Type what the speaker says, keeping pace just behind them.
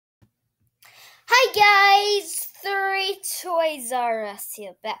Hi guys, 3Toys R Us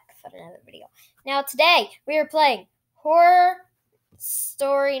here back for another video. Now today we are playing Horror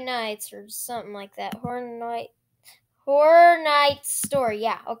Story Nights or something like that. Horror Night Story.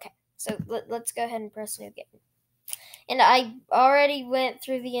 Yeah, okay. So let's go ahead and press new game. And I already went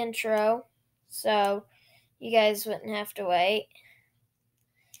through the intro, so you guys wouldn't have to wait.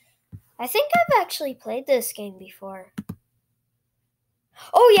 I think I've actually played this game before.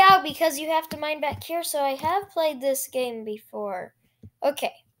 Oh yeah, because you have to mine back here, so I have played this game before.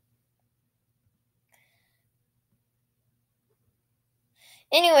 Okay.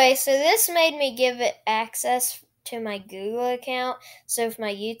 Anyway, so this made me give it access to my Google account, so if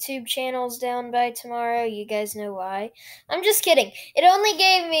my YouTube channel's down by tomorrow, you guys know why. I'm just kidding. It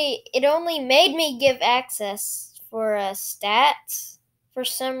only made me give access for stats for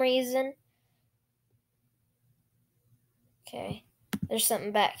some reason. Okay, there's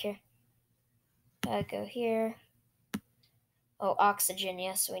something back here. Gotta go here. Oh, oxygen.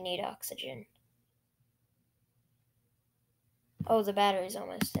 Yes, we need oxygen. Oh, the battery's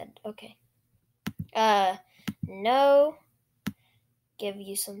almost dead. Okay. No. Give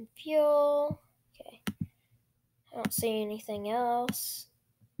you some fuel. Okay. I don't see anything else.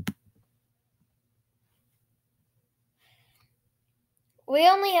 We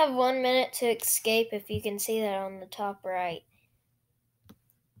only have 1 minute to escape, if you can see that on the top right.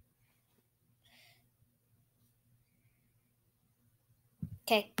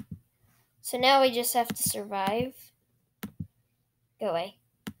 Okay. So now we just have to survive. Go away.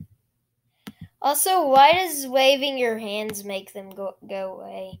 Also, why does waving your hands make them go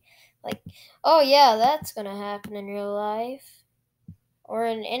away? Like, oh yeah, that's gonna happen in real life. Or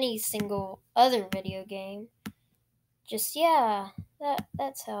in any single other video game. Just, yeah,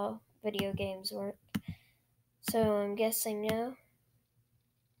 that's how video games work. So I'm guessing no.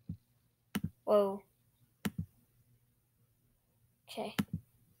 Whoa. Okay.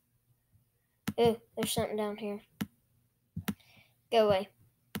 Ooh, there's something down here. Go away.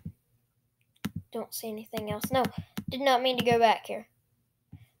 Don't see anything else. No, did not mean to go back here.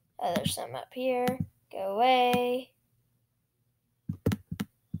 There's something up here. Go away.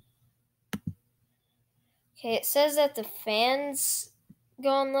 Okay, it says that the fan's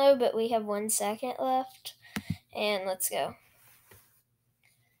gone low, but we have 1 second left. And let's go.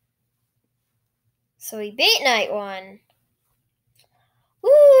 So we beat night 1. Woo,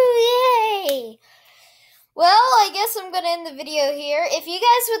 yay! Well, I guess I'm going to end the video here. If you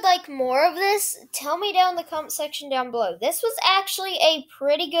guys would like more of this, tell me down in the comment section down below. This was actually a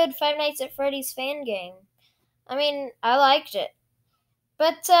pretty good Five Nights at Freddy's fan game. I mean, I liked it.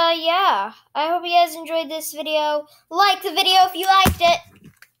 But, yeah, I hope you guys enjoyed this video. Like the video if you liked it.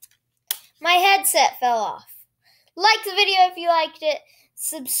 My headset fell off. Like the video if you liked it.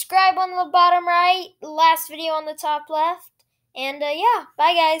 Subscribe on the bottom right. Last video on the top left. And, yeah,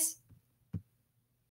 bye, guys.